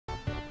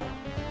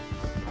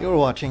You're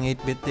watching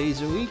 8-Bit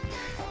Days a Week.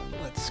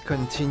 Let's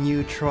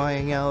continue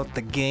trying out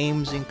the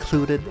games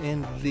included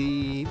in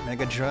the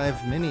Mega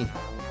Drive Mini.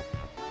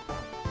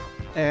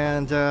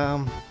 And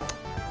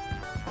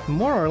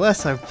more or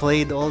less I've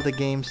played all the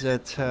games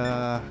that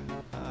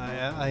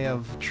I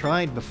have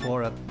tried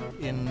before at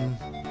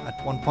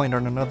one point or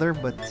another,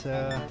 but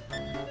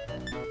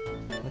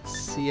let's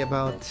see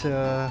about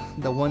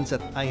the ones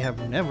that I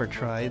have never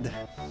tried,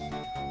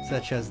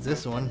 such as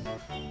this one.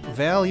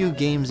 Value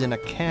Games in a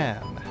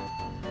Can.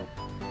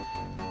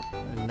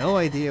 No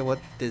idea what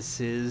this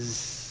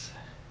is.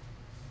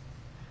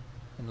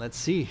 And let's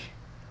see.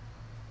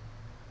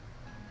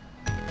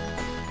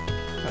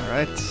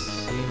 Alright,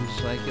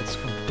 seems like it's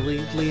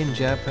completely in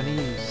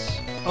Japanese.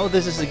 Oh,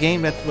 this is a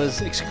game that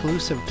was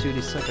exclusive to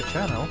the Sega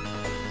channel,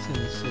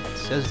 since it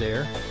says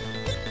there.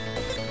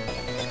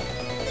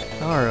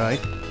 Alright,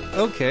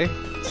 okay.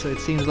 So it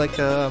seems like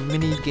a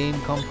mini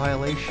game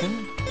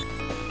compilation.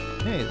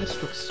 Hey,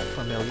 this looks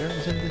familiar.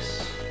 Isn't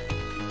this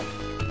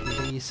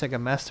the Sega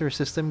Master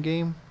System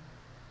game?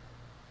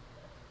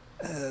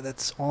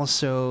 That's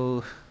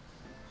also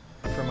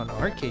from an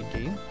arcade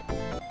game.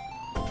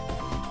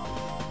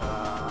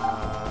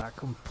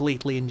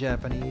 Completely in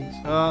Japanese.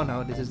 Oh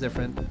no, this is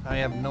different. I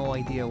have no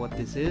idea what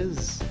this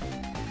is.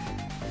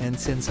 And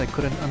since I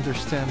couldn't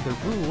understand the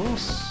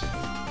rules,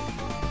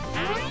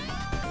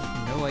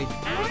 no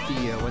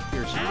idea what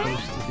you're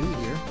supposed to do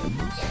here.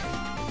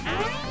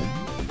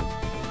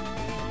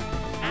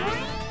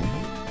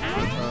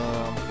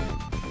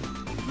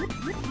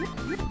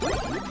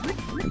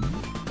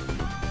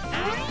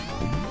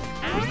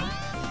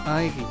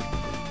 Okay,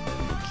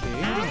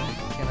 I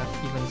cannot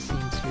even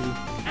seem to...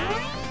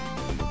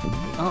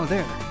 Oh,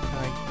 there!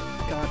 I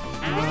got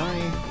my...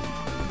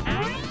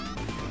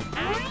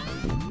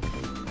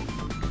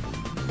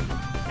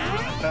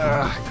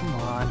 come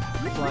on,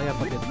 fly up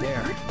a bit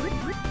there.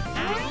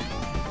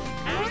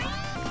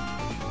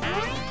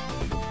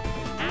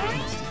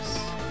 What's this?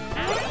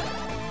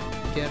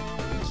 Get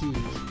key.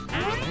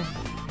 Okay.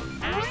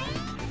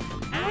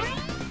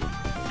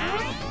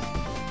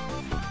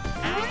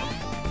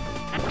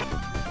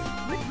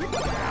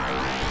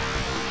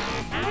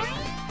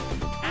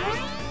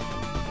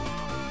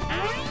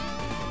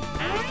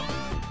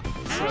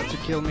 To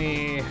kill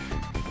me.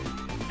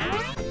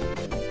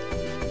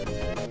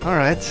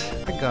 Alright,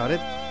 I got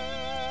it.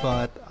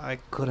 But I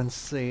couldn't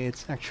say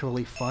it's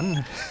actually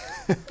fun.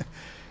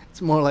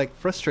 It's more like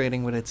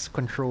frustrating with its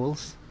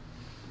controls.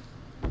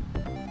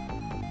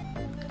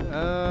 It's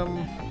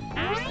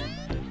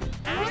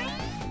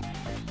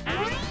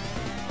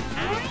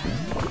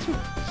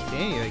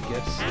okay, I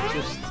guess. It's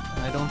just,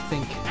 I don't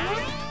think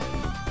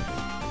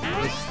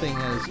this thing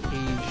has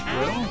aged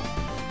well.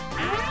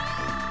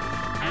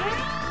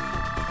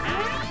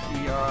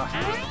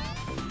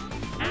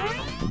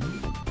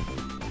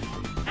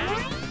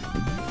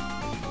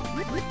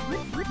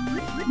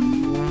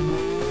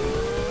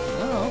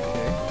 Oh,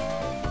 okay.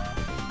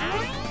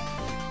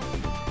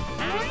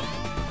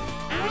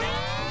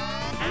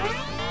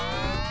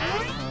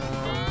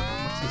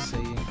 What's he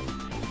saying?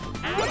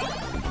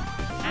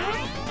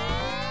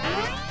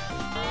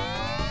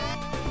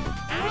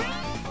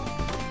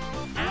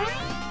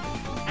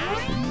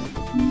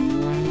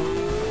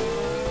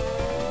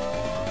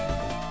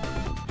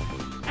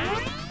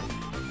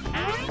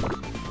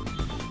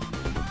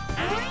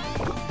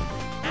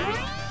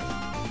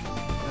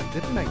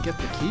 Didn't I get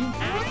the key?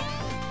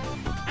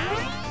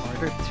 Are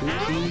there two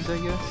keys, I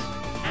guess?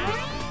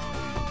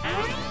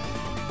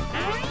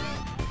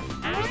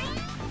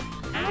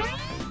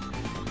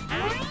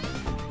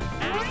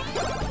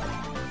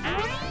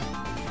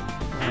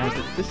 Alright,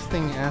 if this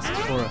thing asks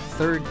for a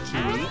third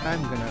key,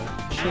 I'm gonna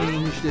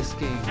change this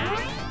game.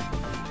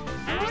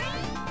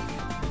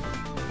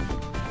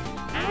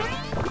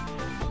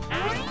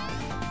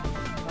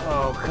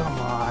 Oh, come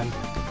on.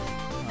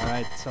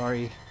 Alright,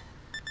 sorry.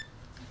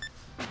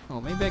 Oh,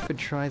 maybe I could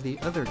try the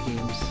other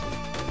games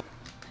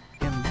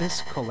in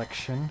this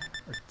collection.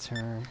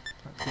 Return.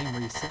 Game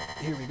reset.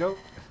 Here we go.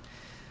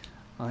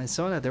 I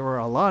saw that there were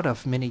a lot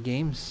of mini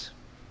games.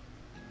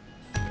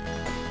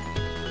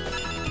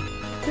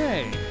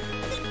 Okay.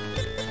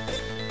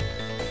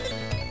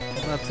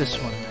 How about this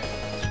one?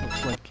 This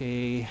looks like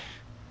a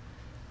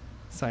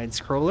side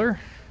scroller.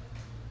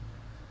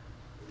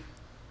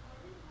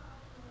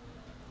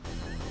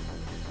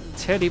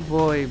 Teddy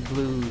Boy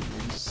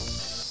Blues.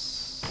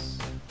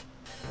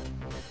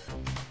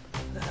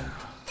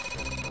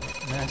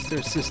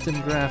 Master System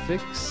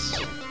graphics.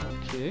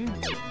 Okay.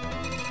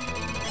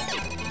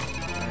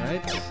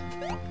 Alright.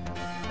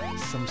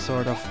 Some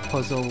sort of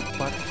puzzle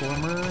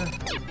platformer.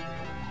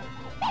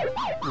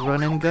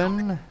 Run and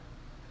gun.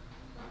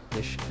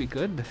 This should be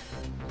good.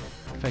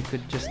 If I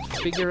could just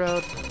figure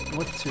out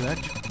what to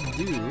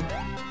actually do.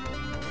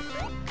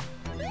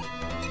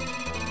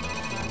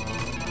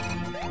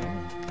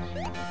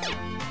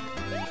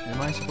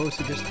 Am I supposed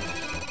to just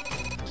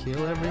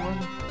kill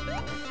everyone?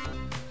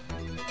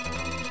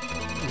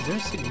 Is there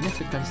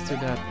significance to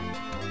that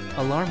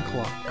alarm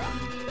clock?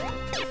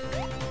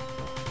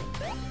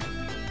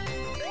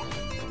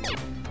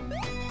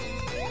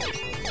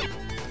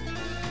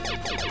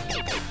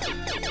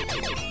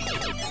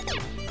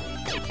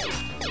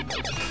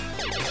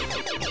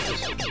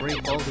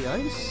 the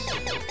ice?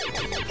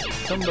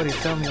 Somebody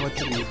tell me what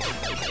to do.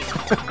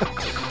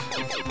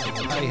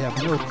 I have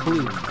no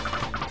clue.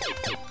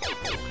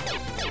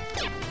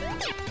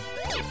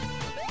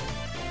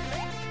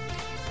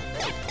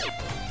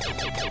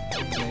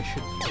 Maybe I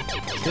should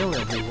kill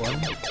everyone.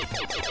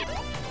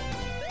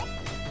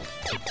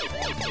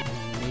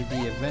 Maybe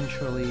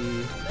eventually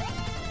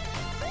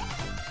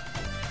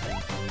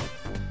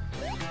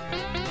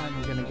I'm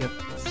gonna get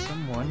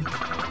someone.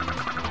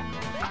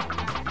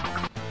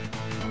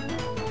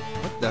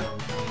 What the?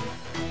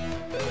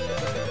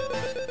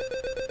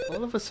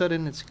 All of a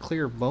sudden it's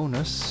clear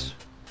bonus.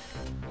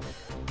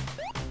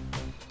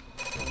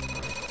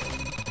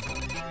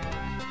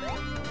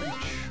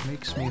 Which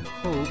makes me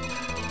hope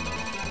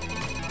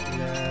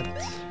that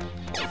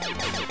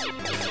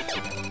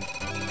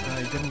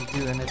I didn't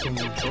do anything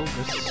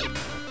bogus.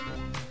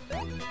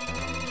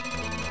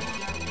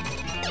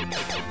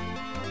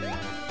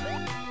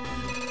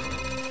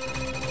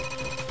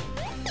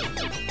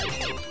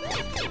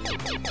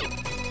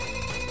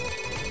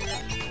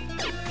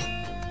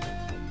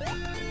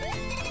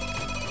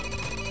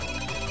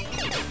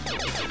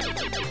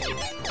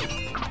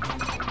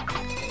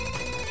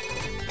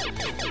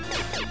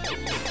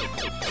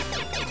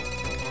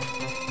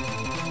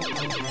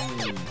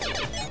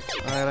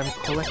 Alright, I'm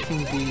collecting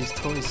these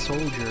toy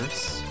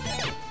soldiers.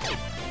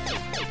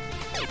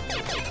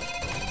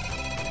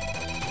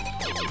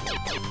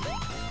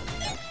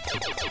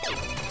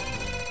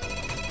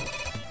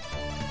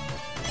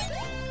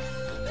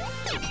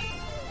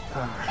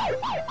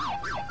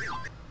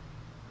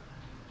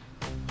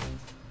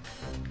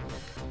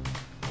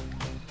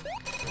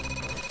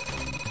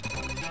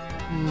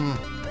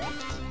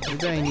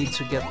 Maybe I need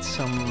to get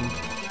some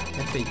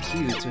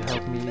FAQ to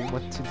help me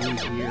what to do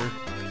here.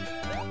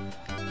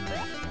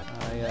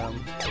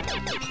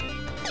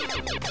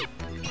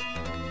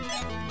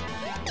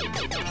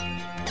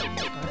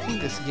 I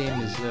think this game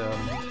is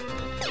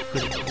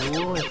pretty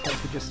cool if I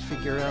could just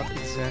figure out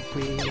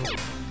exactly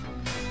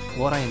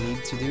what I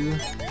need to do.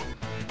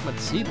 But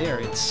see there,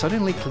 it's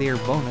suddenly clear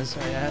bonus.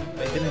 I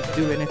didn't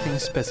do anything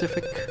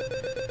specific.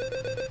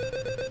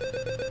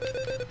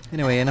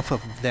 Anyway, enough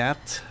of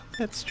that.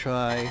 Let's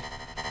try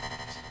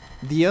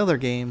the other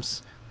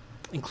games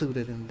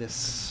included in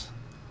this.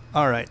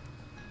 Alright,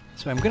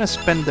 so I'm gonna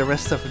spend the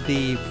rest of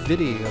the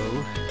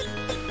video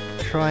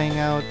trying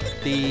out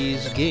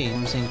these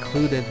games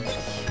included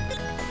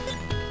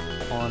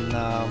on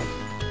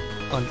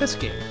this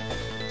game.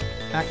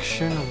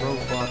 Action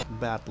Robot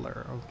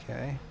Battler,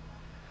 okay.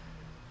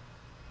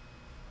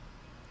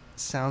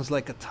 Sounds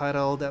like a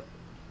title that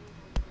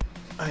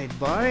I'd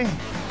buy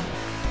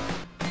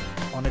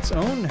on its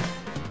own.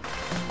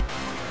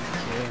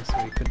 Okay,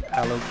 so we could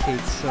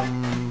allocate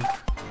some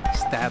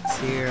stats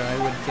here, I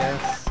would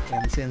guess.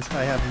 And since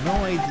I have no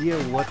idea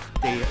what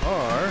they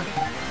are,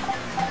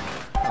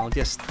 I'll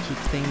just keep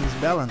things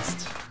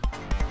balanced.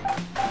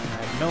 I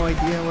have no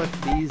idea what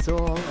these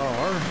all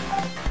are.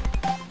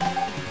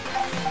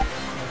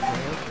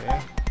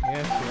 Okay.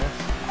 Yes.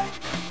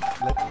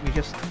 Let me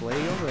just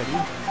play already.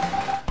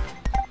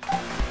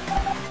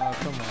 Oh,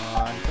 come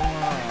on.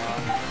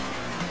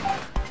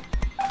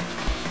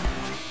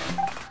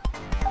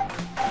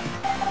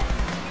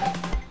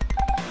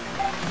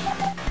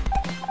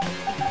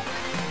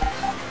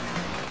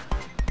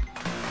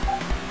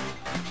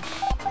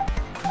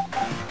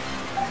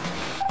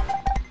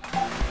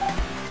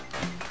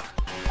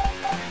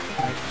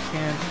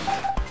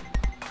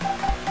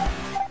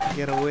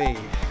 Get away.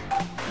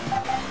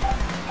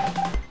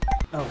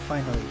 Oh,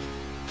 finally.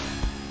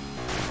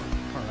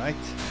 Alright.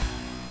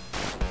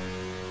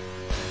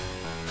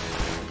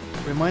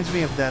 Reminds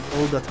me of that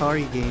old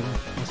Atari game.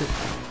 Was it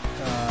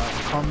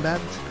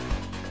Combat?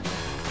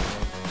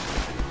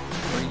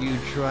 Where you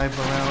drive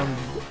around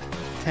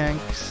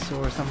tanks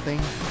or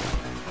something.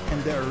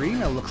 And the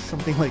arena looks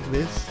something like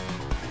this.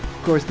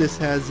 Of course, this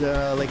has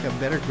like a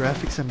better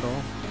graphics and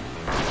all.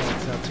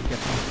 That's out to get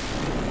me.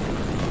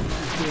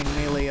 Doing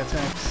melee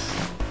attacks.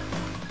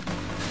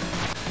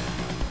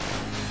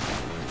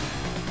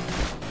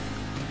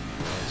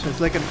 So it's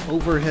like an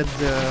overhead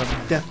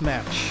death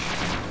match.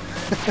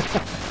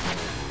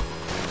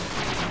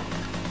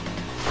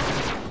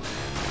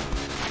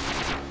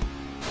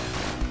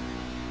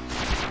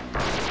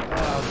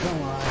 Oh,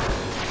 come on.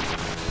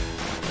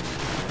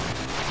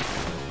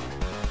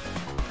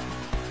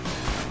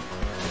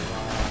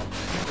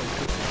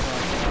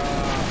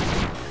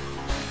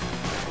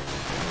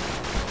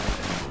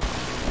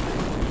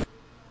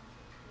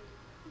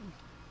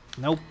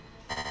 Nope.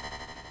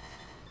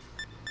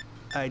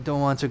 I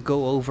don't want to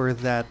go over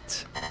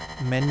that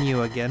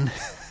menu again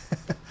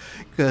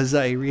because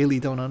I really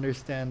don't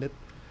understand it.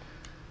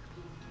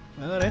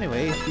 But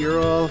anyway, if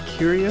you're all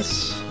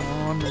curious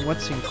on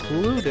what's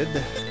included,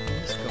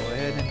 let's go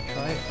ahead and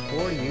try it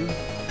for you.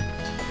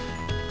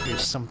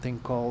 Here's something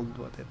called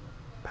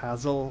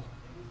Puzzle.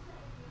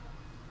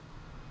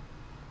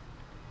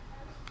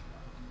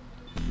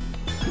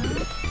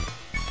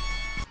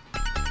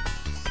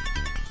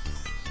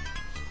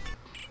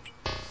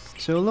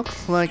 So it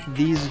looks like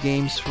these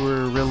games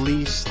were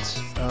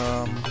released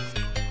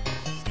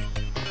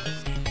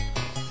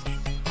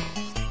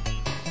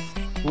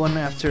one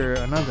after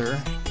another.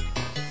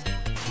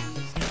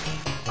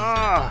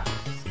 Ah!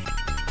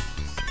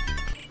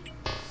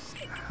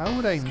 How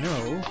would I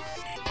know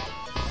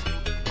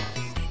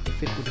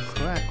if it would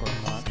crack or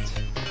not?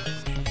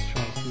 Let's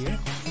try here.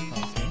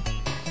 Okay.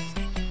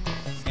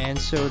 And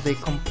so they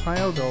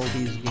compiled all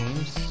these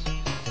games.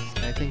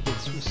 I think it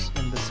was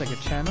in the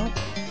Sega channel.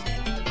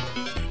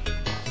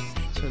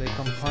 So they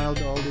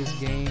compiled all these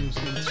games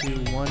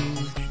into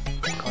one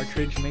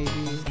cartridge, maybe?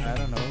 I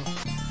don't know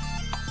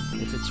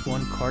if it's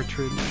one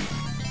cartridge,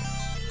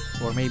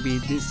 or maybe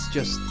this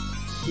just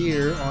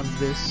here on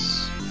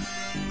this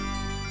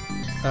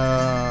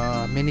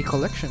mini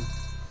collection.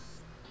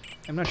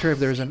 I'm not sure if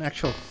there's an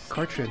actual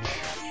cartridge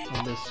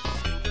on this,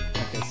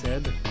 like I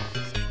said.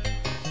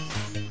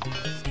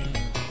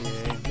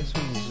 Okay, this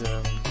one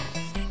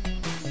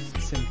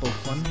is simple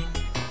fun.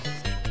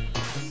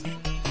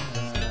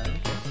 Okay.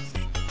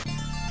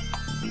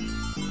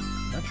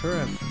 Not sure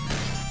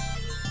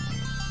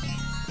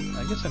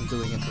I guess I'm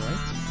doing it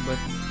right, but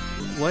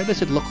why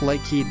does it look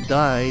like he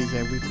dies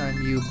every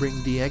time you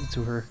bring the egg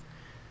to her?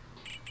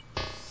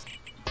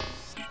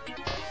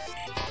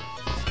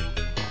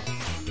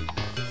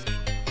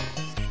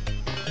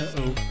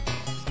 Uh-oh.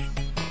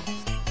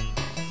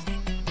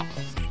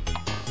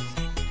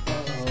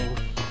 Uh-oh.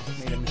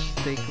 Made a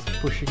mistake of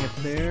pushing it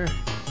there.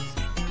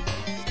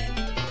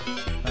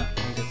 Ah,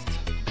 made it.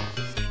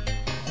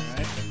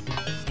 Alright.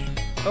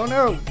 Oh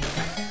no!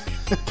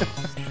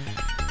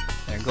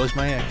 There goes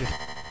my egg.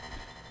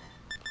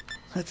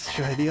 Let's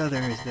try the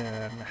others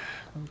then.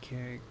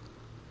 Okay.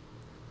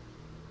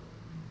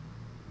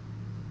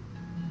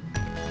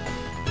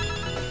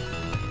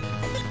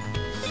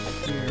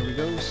 Here we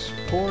go.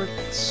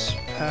 Sports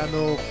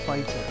paddle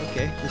fighter.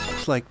 Okay, this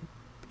looks like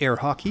air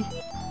hockey.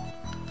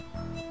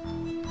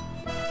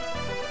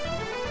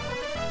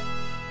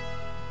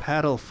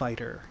 Paddle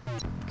fighter.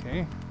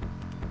 Okay.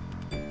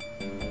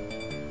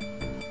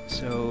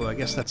 So I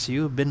guess that's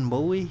you, Ben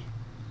Bowie.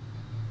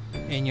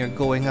 And you're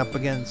going up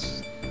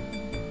against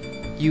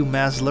you,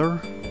 Masler.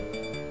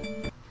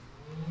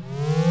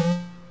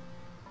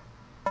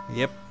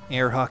 Yep,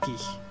 air hockey.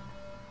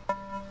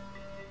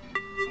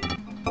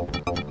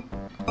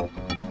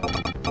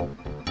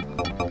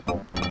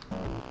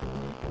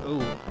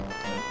 Oh,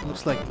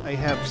 looks like I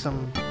have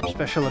some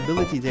special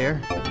ability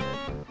there.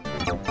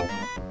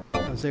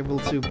 I was able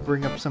to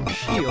bring up some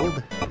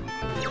shield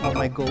on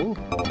my goal.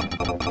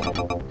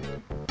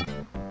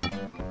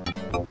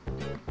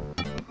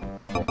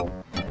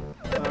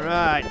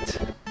 Alright.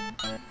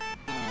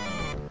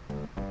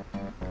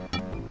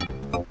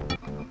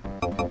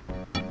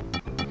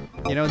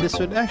 You know, this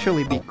would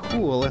actually be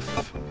cool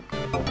if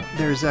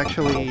there's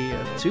actually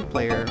a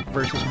two-player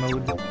versus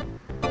mode.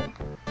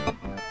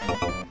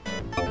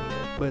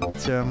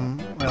 But,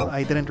 well,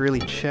 I didn't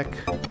really check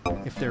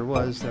if there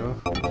was, though.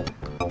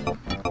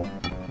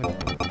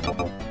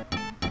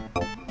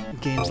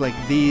 But games like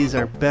these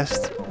are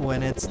best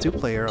when it's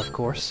two-player, of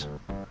course.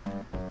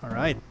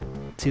 Alright,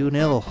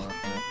 2-0.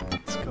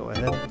 Let's go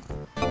ahead.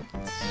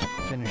 Let's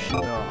finish it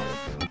off.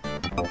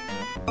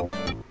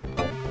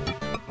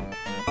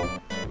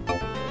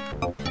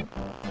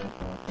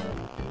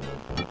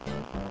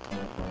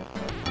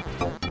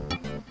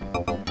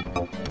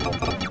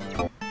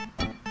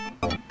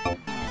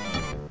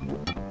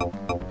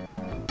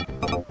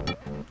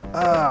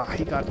 Ah,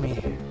 he got me.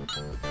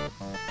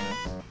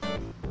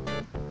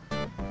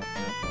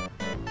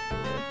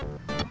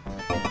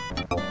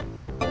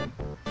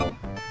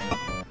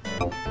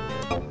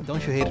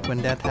 Don't you hate it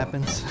when that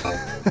happens?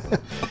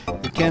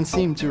 You can't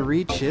seem to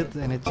reach it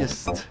and it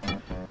just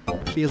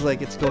feels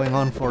like it's going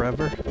on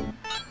forever.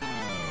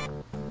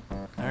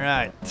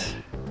 Alright.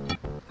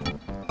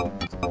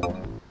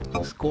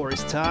 Score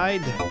is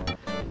tied.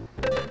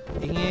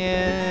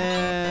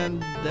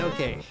 And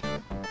okay.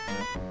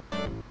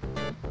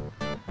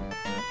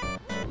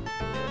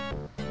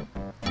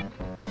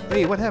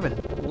 Hey, what happened?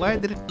 Why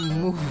did it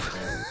move?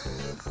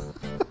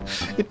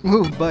 It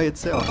moved by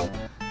itself.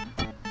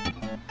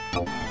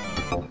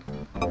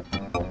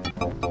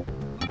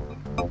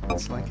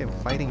 It's like I'm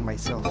fighting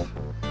myself.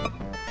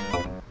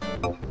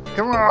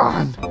 Come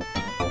on!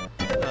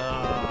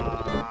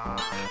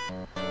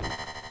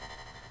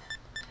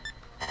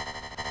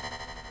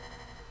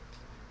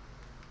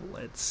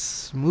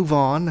 Let's move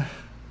on.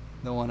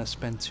 Don't want to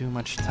spend too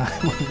much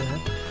time on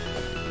that.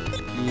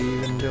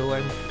 Even though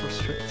I'm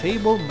frustrated.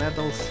 Table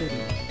Metal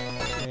City.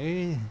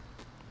 Okay.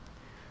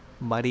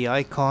 By the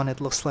icon,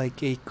 it looks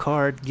like a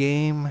card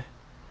game.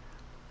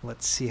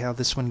 Let's see how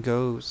this one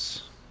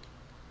goes.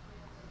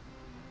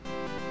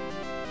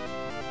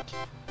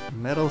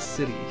 Metal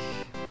City.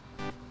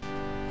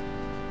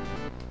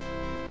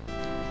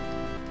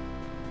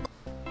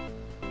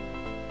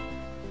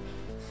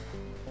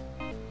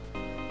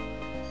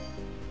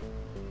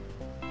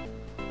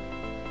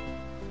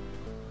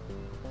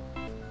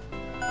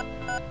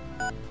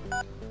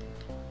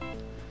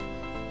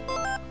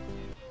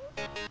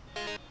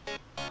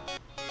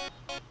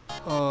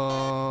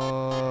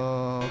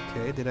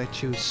 Okay, did I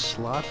choose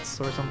slots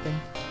or something?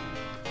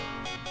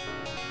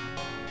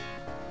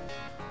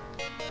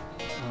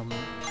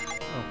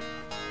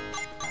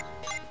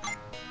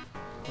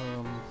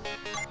 Oh.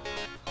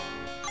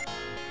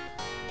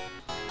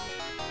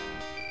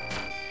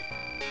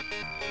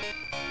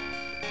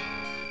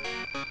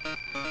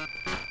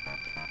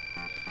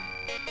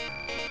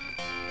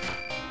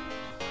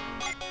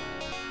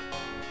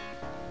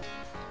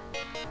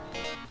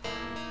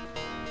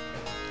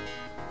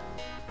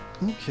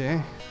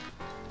 Okay.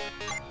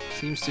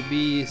 Seems to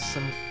be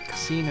some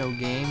casino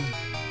game.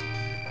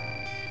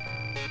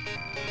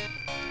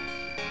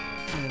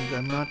 And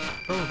I'm not...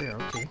 Oh, there,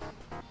 okay.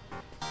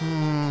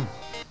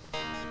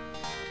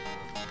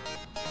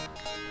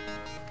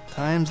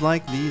 Times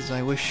like these,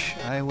 I wish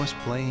I was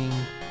playing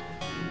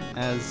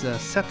as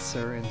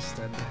Setzer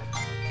instead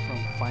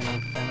from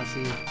Final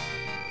Fantasy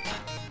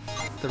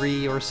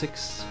 3 or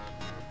 6,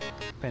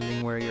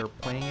 depending where you're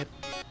playing it.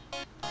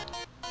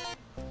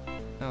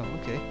 Oh,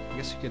 okay. I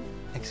guess you could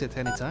exit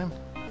anytime.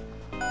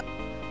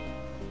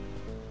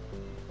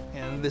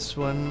 And this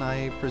one,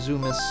 I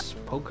presume, is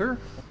poker?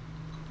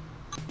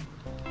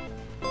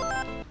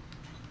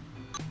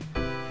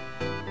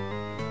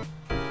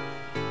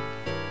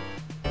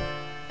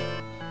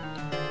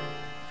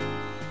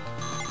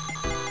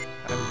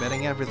 I'm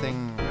betting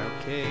everything.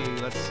 Okay,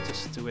 let's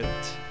just do it.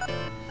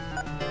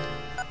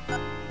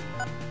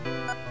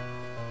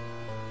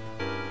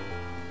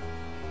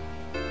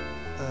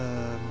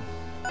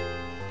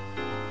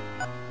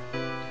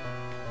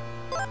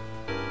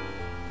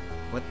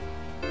 What?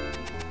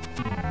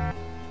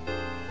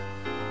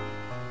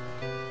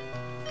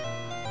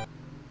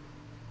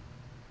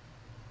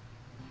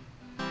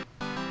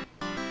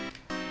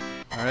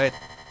 Alright.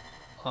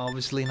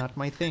 Obviously not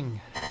my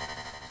thing.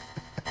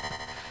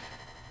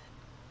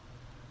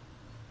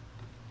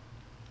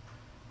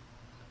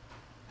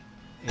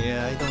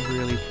 Yeah, I don't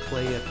really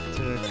play at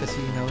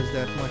casinos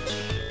that much.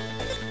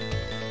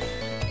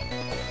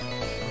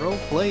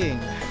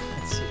 Role-playing.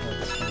 Let's see how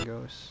this one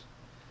goes.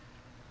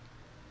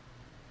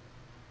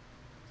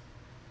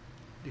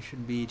 This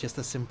should be just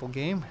a simple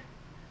game.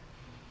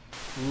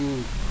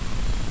 Ooh.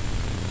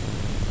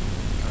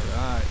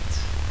 Alright.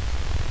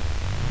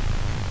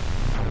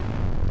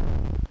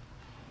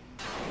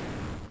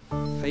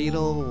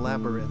 Fatal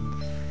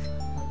Labyrinth.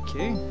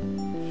 Okay.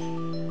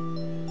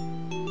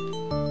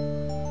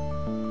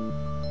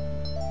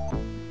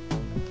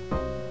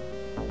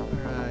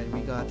 Alright,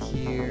 we got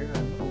here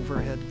an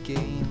overhead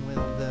game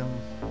with them.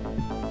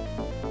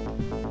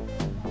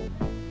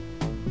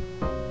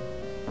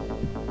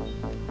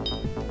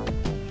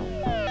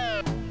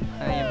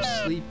 I am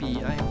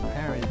sleepy, I am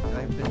parried,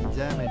 I've been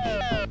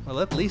damaged. Well,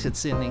 at least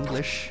it's in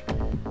English.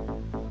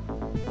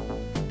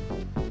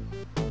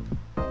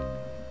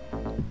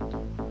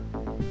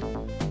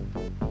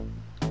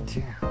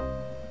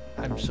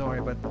 I'm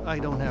sorry, but I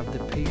don't have the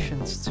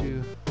patience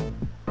to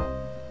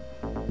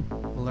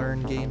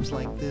learn games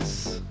like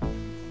this.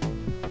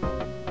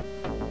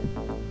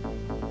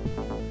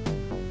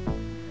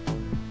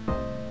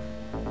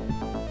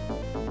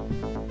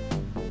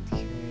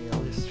 Okay,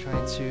 I'll just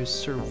try to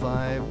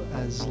survive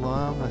as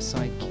long as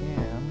I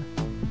can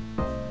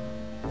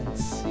and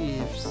see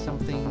if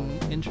something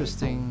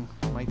interesting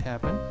might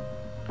happen.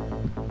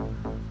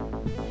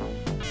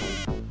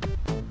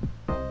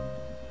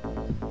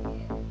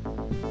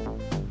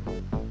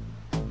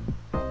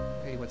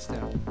 What's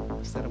that?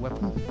 Is that a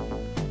weapon?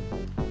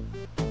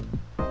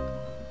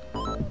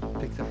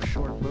 Picked up a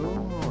short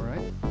bow.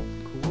 Alright.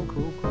 Cool,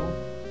 cool, cool.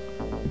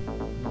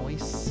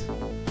 Nice.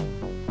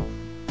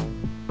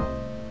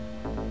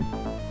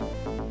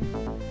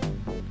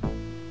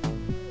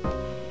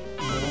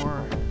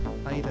 More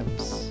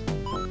items.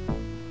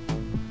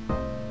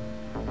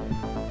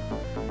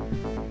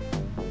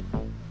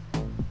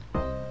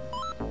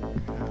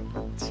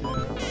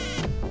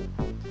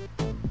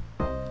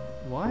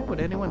 Why would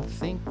anyone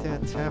think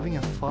that having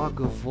a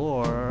fog of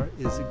war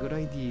is a good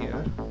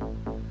idea?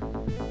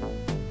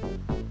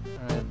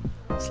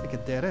 It's like a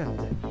dead end.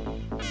 I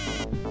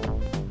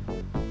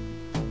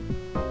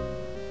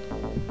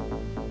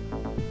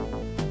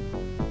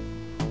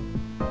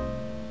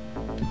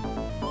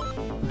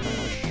have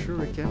a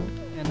shuriken,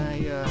 and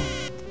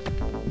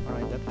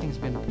alright, that thing's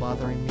been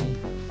bothering me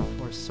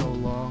for so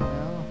long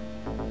now.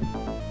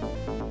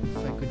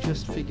 If I could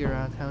just figure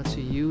out how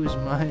to use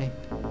my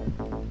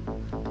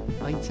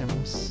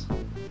items.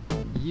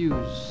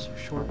 Use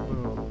short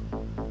bow.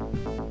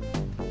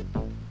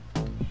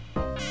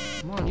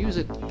 Come on, use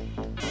it.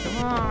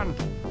 Come on.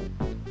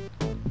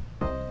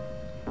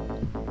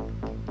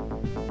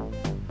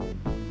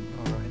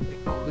 Alright,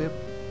 equip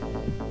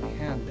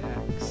hand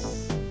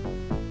axe.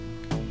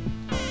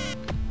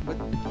 But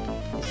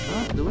it's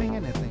not doing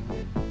anything.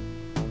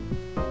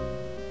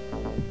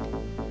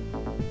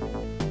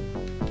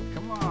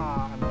 Come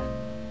on.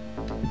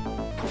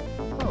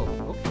 Oh,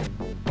 okay.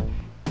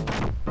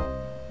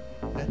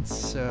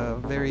 That's a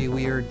very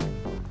weird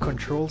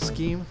control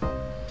scheme.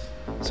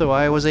 So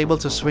I was able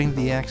to swing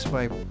the axe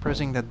by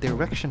pressing the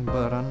direction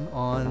button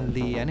on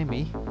the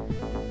enemy,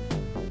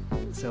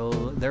 So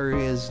there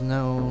is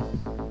no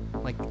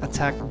like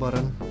attack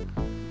button.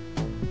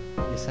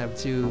 You just have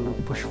to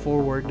push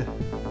forward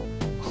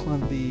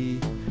on the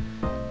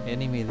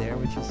enemy there,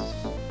 which is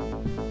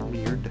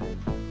weird.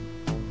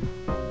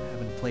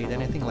 Haven't played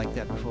anything like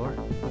that before.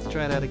 Let's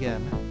try that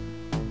again.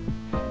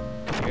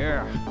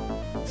 Yeah!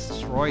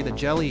 Destroy the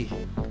jelly!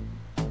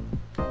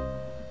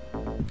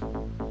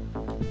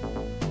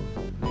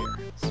 There,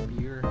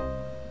 spear.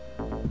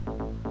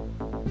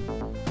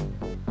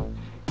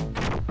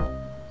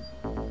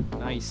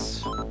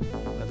 Nice.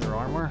 Leather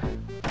armor.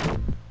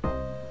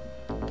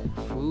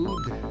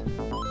 Food.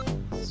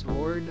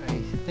 Sword.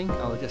 I think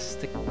I'll just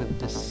stick with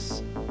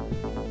this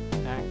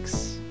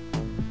axe.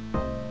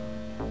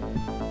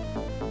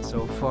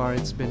 So far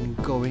it's been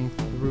going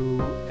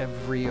through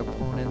every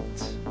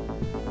opponent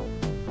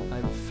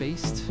I've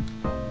faced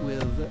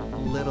with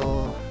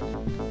little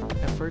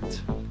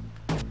effort.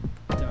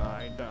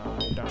 Die,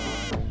 die,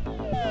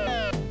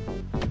 die.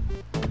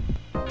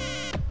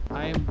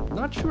 I'm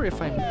not sure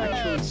if I'm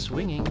actually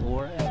swinging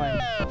or if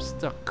I'm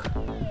stuck.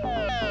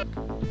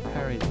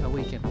 Parried,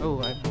 awaken.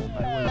 Oh, I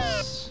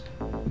was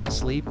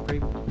asleep,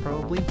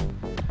 probably.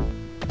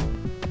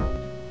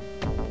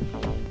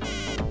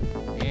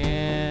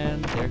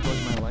 And there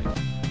goes my life.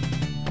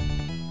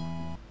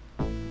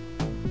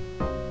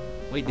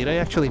 Wait, did I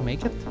actually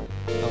make it?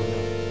 Oh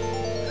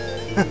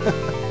no.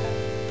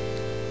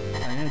 I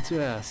had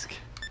to ask.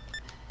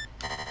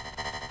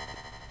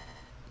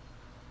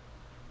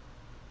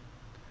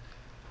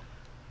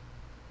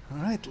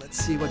 Alright, let's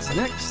see what's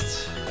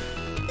next.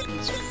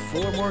 There's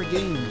 4 more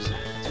games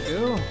to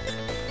go.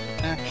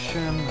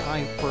 Action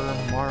Hyper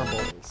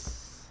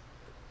Marbles.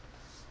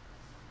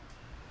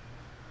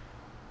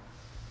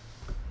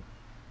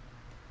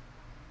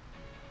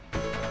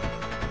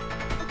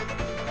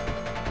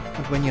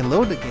 But when you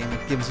load the game,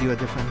 it gives you a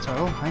different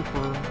title. Hyper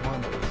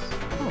Marbles.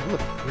 Oh,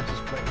 look, we're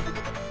just playing.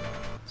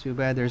 Too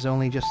bad there's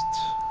only just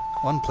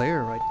one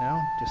player right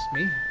now, just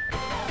me.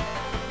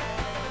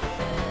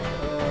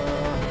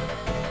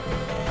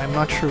 I'm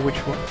not sure which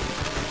one.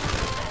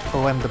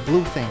 Oh, I'm the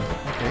blue thing.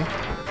 Okay.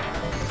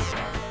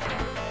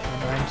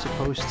 And I'm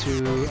supposed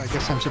to... I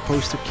guess I'm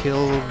supposed to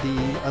kill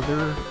the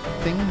other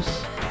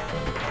things.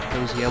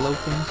 Those yellow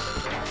things.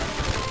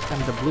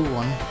 I'm the blue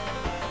one.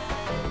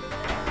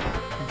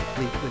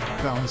 Complete with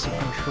bouncy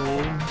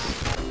controls.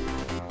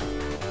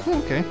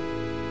 Okay.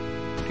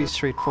 Pretty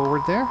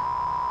straightforward there.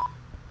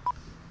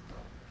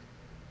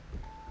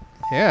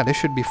 Yeah, this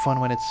should be fun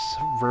when it's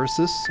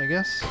versus, I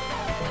guess.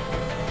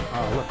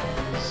 Oh, look,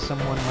 there's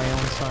someone my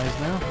own size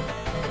now.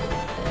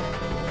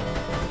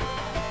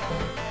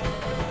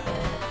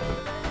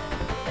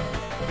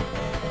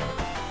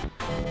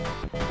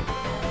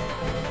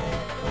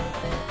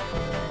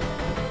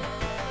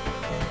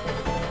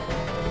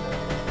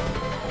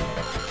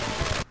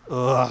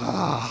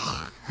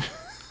 Ugh.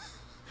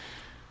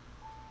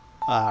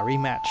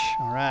 Rematch.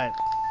 Alright.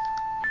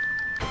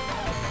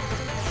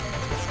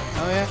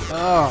 Oh yeah?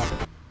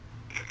 Oh.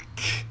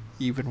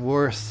 Even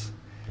worse.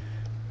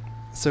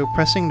 So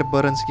pressing the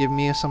buttons give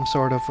me some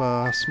sort of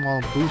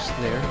small boost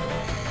there.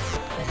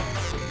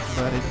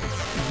 But it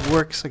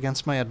works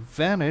against my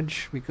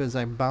advantage because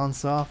I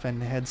bounce off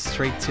and head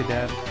straight to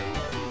that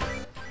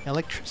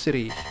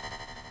electricity.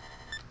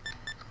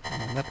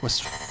 And that was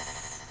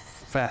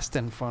fast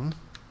and fun.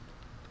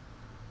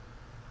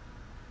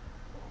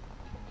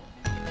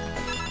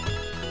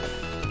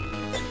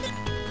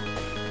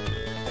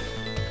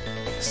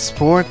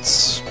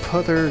 Sports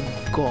putter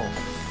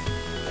golf.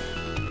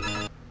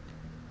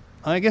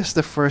 I guess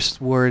the first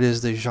word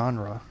is the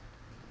genre,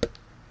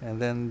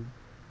 and then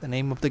the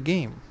name of the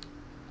game.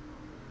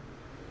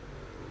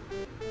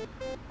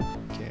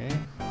 Okay.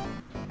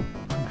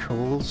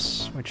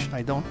 Controls, which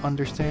I don't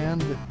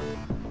understand.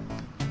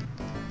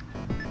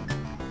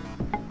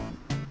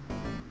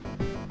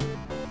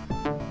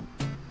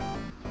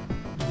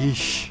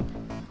 Yeesh.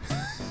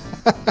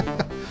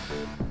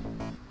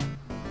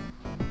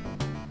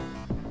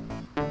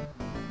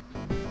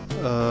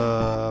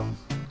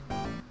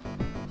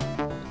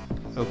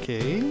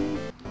 Okay.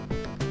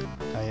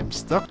 I am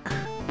stuck.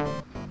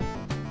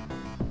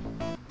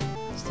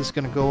 Is this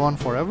gonna go on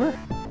forever?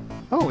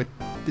 Oh, it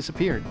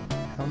disappeared.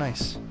 How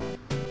nice.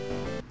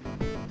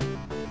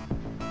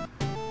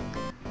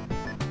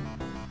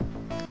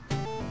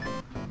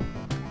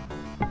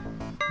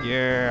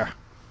 Yeah.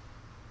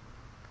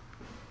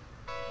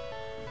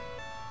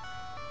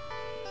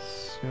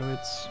 So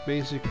it's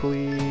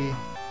basically...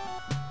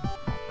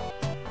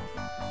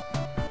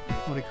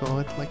 what do you call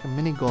it? Like a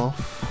mini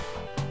golf.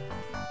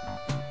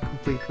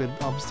 Complete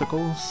with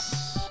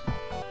obstacles.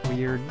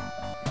 Weird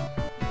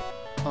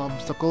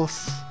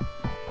obstacles.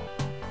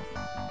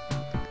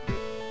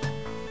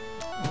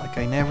 Like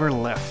I never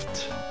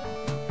left.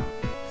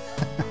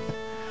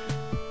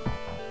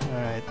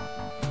 Alright.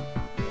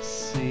 Let's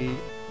see.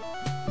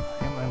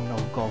 I'm no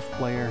golf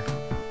player.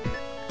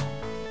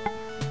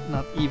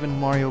 Not even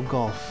Mario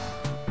Golf.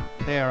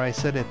 There, I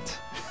said it.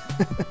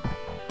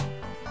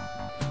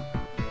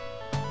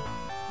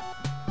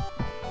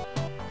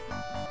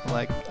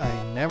 Like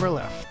I never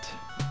left.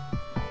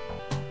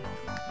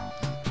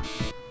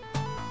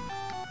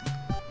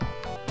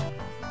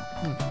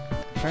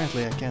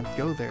 Apparently I can't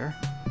go there.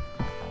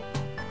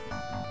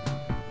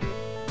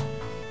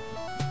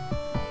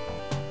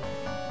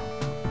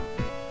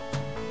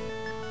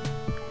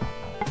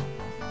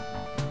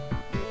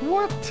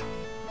 What?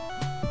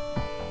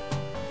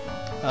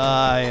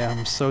 I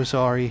am so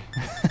sorry.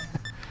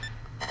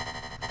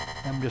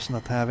 I'm just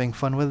not having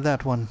fun with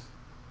that one.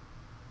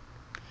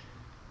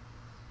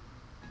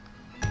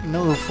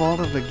 No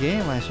fault of the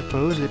game, I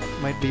suppose. It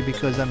might be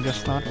because I'm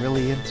just not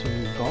really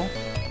into golf.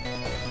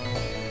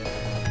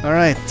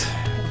 Alright,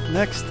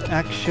 next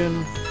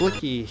action,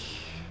 Flicky.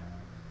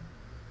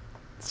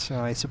 So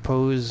I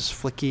suppose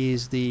Flicky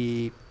is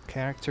the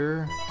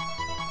character.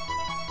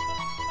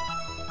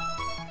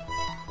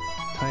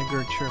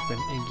 Tiger, Chirp, and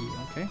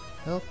Iggy. Okay.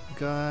 Help,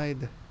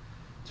 guide,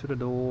 to the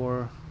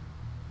door.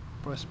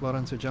 Press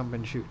button to jump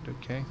and shoot.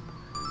 Okay.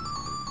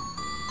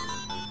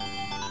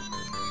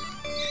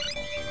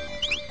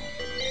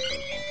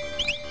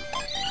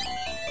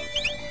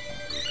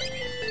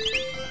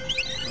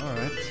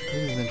 Alright, this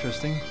is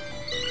interesting.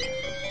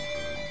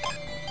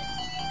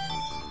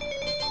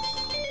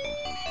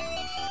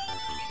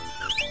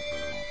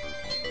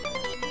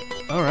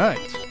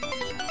 Alright.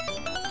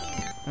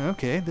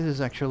 Okay, this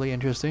is actually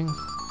interesting.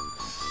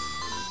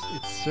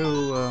 It's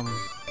so,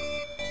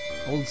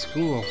 old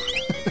school.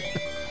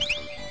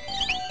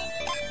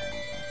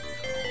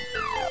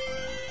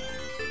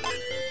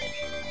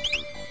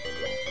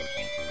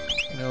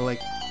 You know,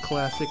 like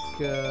classic,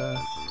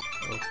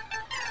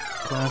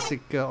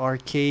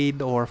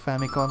 arcade or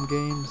Famicom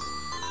games.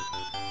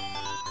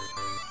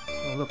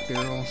 Oh look,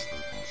 they're all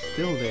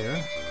still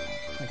there.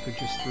 I could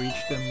just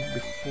reach them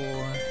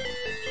before.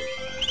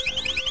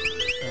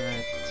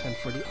 Alright, send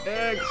for the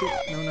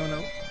exit. No, no,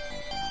 no.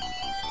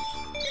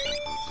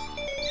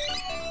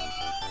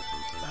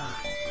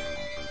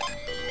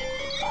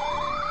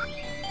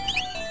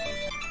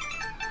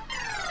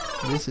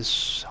 This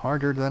is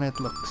harder than it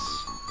looks.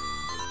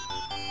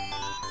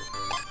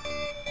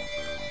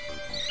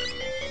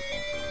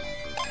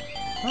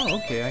 Oh,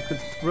 okay, I could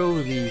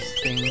throw these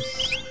things.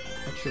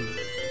 That should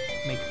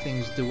make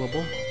things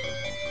doable.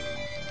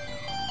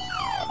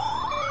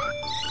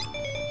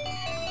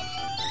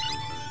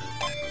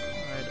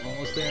 Alright,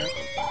 almost there.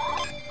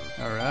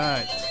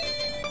 Alright.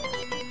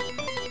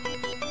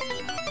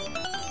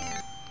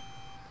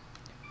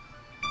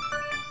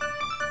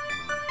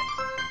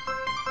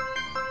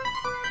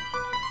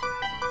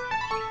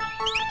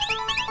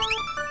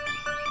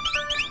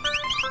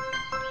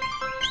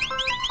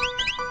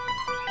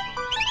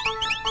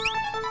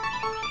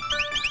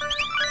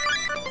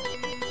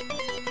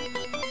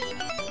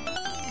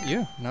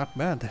 Yeah, not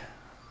bad.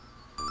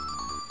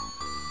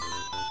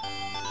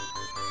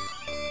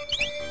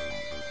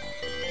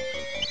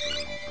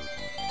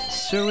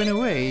 So in a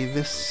way,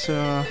 this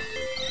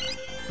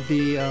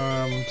the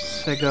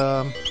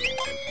Sega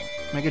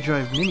Mega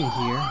Drive Mini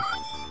here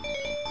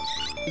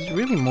is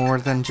really more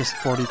than just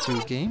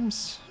 42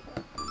 games.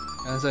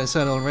 As I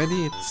said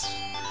already, it's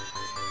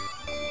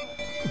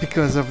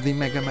because of the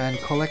Mega Man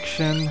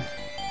collection,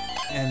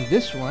 and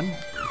this one,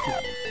 if you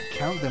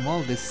count them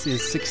all, this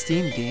is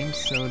 16 games,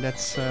 so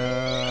that's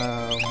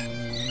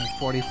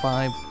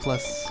 45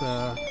 plus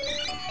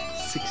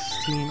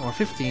 16 or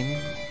 15,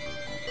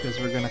 because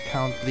we're gonna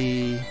count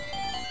the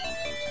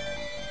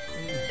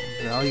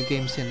value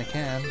games in the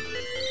can.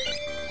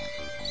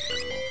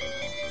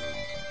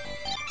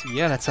 So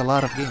yeah, that's a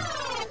lot of games.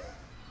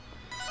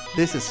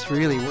 This is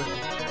really worth it.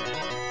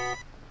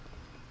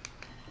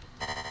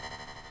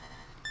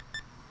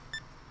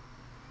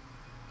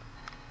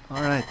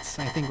 Alright,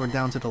 I think we're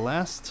down to the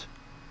last.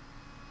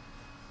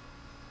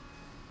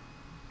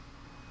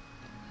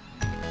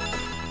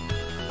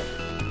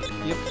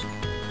 Yep.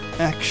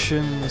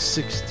 Action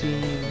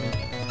 16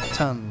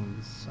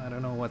 tons. I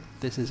don't know what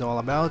this is all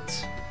about,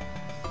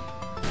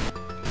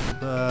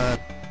 but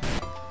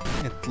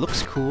it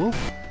looks cool.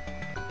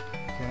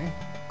 Okay.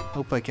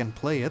 Hope I can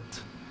play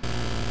it.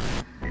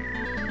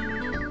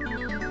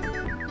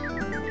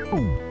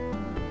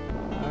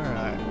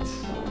 Alright.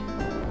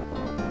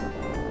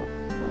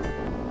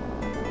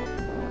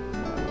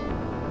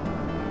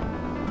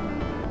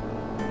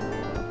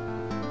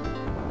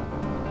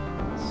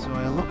 So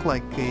I look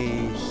like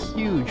a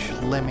huge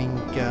lemming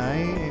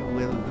guy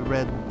with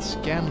red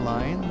scan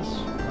lines,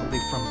 probably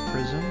from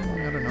prison,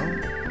 I don't know.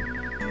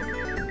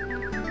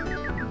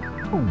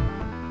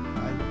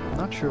 I'm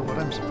not sure what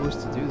I'm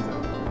supposed to do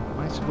though. Am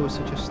I supposed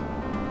to just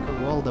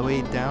go all the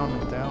way down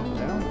and down and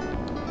down?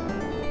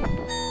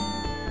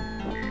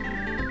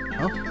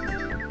 Huh?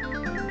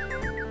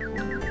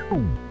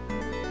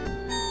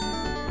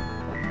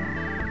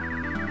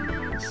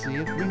 See,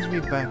 it brings me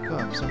back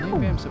up, so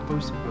maybe I'm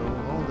supposed to go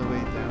all the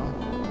way down.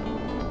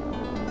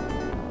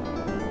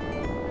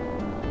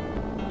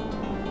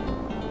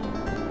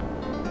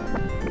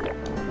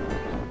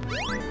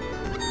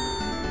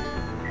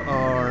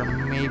 Or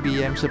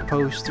maybe I'm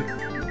supposed to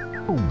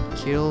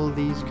kill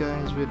these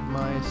guys with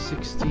my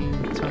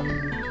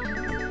 16-ton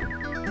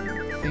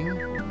anything.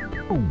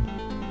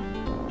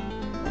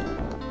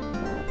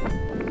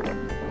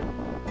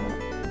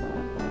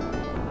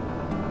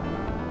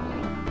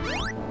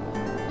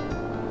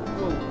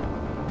 Whoa.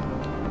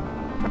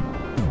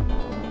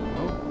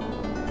 Oh.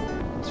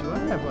 Do I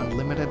have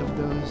unlimited of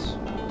those?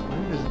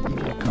 Where does it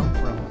even come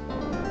from?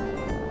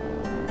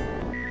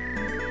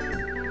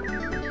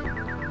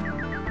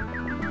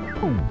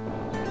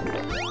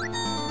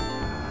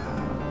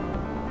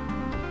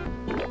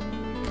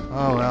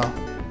 Oh well.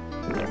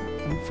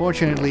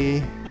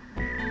 Unfortunately,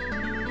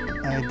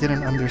 I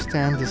didn't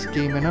understand this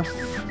game enough.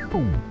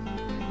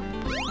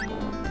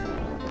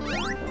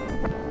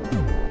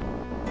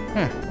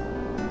 Huh.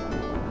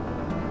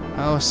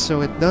 Oh,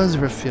 so it does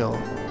refill.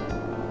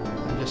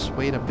 I'll just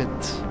wait a bit.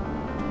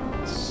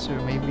 So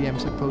maybe I'm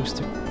supposed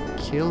to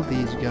kill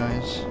these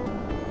guys.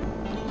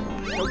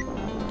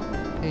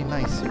 Hey,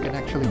 nice. You can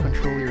actually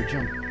control your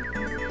jump.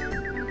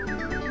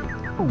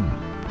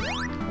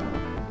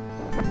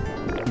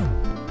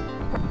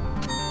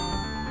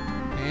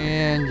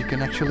 And you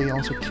can actually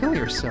also kill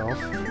yourself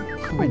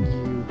when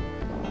you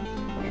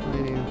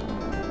try to...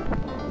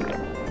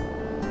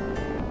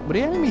 But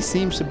the enemy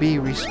seems to be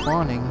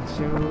respawning,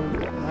 so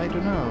I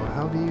don't know.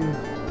 How do you...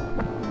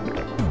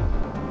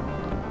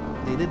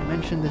 They did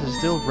mention this is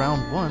still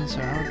round 1, so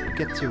how do you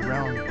get to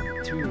round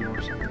 2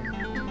 or something?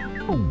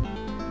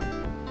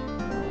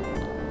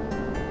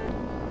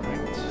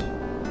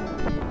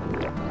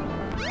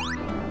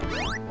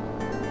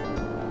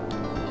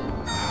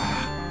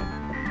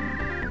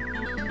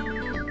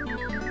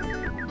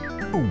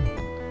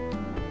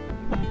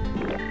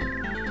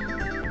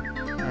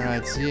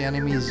 Alright, see,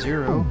 enemy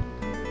 0,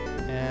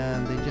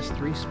 and they just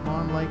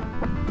respawn like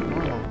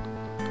normal.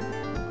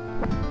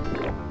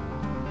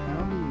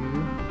 How do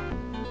you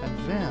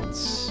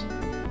advance?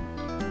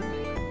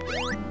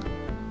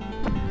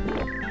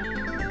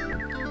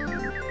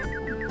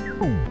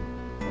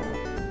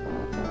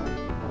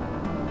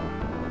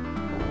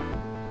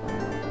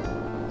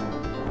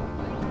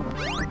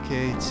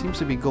 Okay, it seems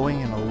to be going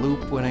in a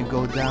loop. When I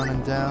go down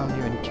and down,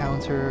 you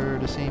encounter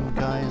the same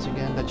guys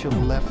again that you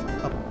left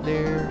up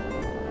there.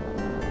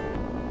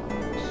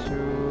 So,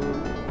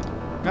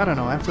 I don't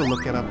know, I have to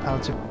look it up how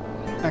to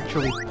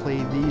actually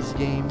play these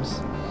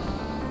games.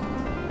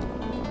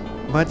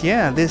 But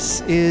yeah,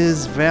 this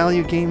is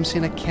Value Games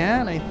in a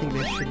Can. I think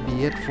that should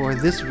be it for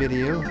this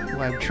video.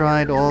 I've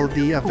tried all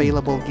the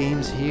available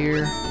games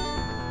here.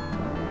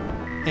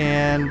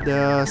 And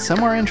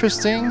some are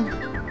interesting,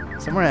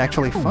 some are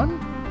actually fun.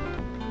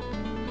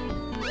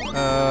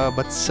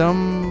 But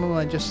some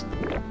I just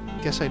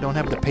guess I don't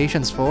have the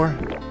patience for.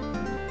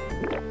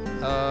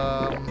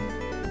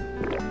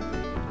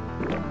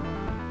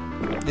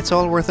 It's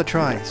all worth a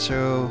try,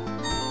 so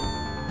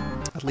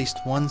at least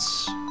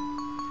once.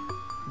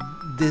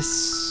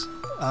 This,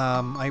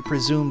 I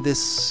presume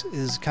this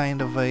is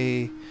kind of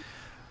a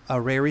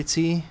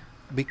rarity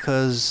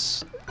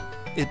because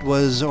it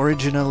was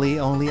originally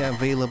only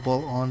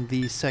available on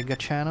the Sega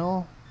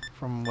channel,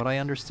 from what I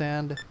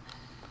understand.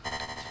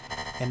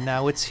 And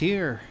now it's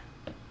here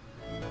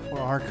for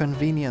our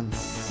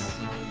convenience.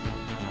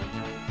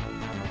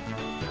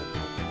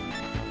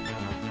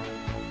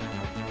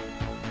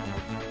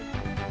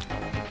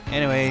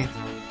 Anyway,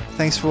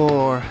 thanks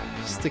for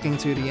sticking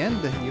to the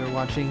end. You're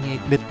watching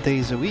 8-Bit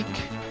Days a Week.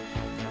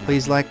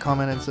 Please like,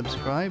 comment, and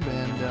subscribe,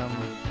 and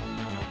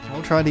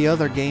we'll try the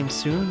other games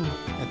soon.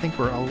 I think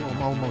we're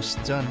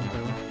almost done,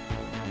 though.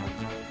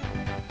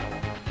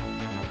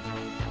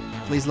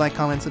 Please like,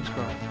 comment,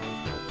 subscribe.